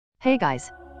Hey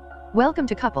guys! Welcome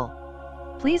to Couple.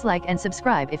 Please like and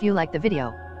subscribe if you like the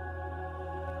video.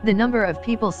 The number of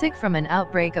people sick from an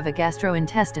outbreak of a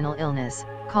gastrointestinal illness,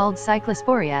 called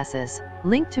cyclosporiasis,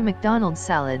 linked to McDonald's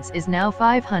salads is now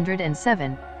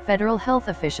 507, federal health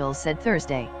officials said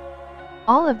Thursday.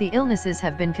 All of the illnesses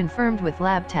have been confirmed with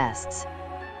lab tests.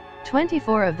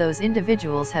 24 of those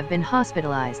individuals have been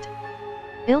hospitalized.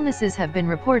 Illnesses have been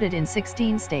reported in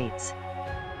 16 states.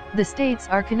 The states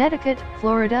are Connecticut,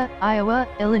 Florida, Iowa,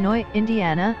 Illinois,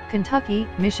 Indiana, Kentucky,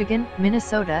 Michigan,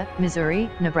 Minnesota, Missouri,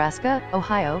 Nebraska,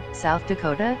 Ohio, South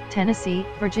Dakota, Tennessee,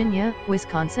 Virginia,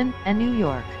 Wisconsin, and New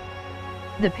York.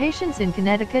 The patients in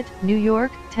Connecticut, New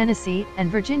York, Tennessee,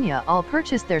 and Virginia all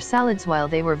purchased their salads while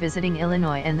they were visiting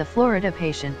Illinois, and the Florida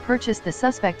patient purchased the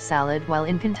suspect salad while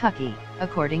in Kentucky,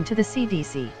 according to the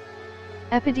CDC.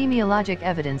 Epidemiologic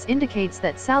evidence indicates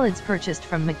that salads purchased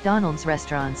from McDonald's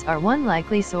restaurants are one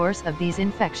likely source of these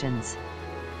infections.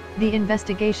 The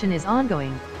investigation is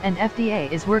ongoing, and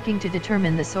FDA is working to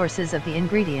determine the sources of the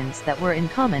ingredients that were in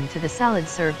common to the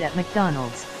salads served at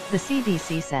McDonald's, the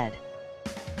CDC said.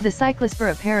 The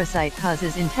cyclospora parasite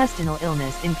causes intestinal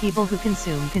illness in people who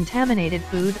consume contaminated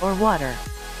food or water.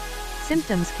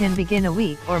 Symptoms can begin a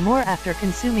week or more after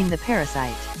consuming the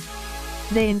parasite.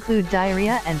 They include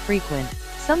diarrhea and frequent,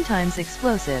 sometimes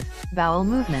explosive, bowel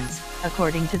movements,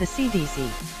 according to the CDC.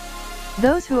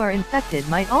 Those who are infected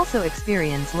might also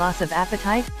experience loss of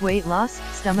appetite, weight loss,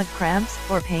 stomach cramps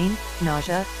or pain,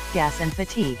 nausea, gas and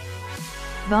fatigue.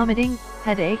 Vomiting,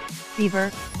 headache,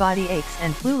 fever, body aches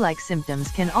and flu-like symptoms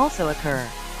can also occur.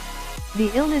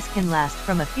 The illness can last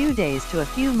from a few days to a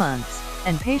few months,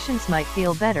 and patients might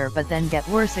feel better but then get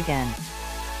worse again.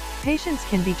 Patients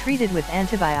can be treated with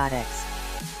antibiotics.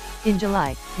 In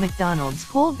July, McDonald's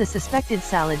pulled the suspected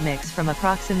salad mix from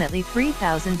approximately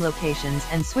 3,000 locations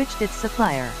and switched its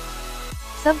supplier.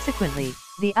 Subsequently,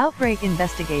 the outbreak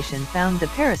investigation found the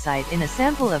parasite in a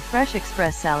sample of Fresh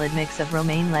Express salad mix of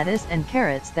romaine lettuce and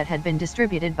carrots that had been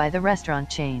distributed by the restaurant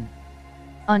chain.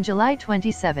 On July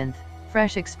 27,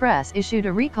 Fresh Express issued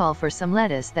a recall for some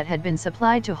lettuce that had been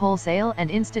supplied to wholesale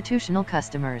and institutional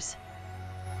customers.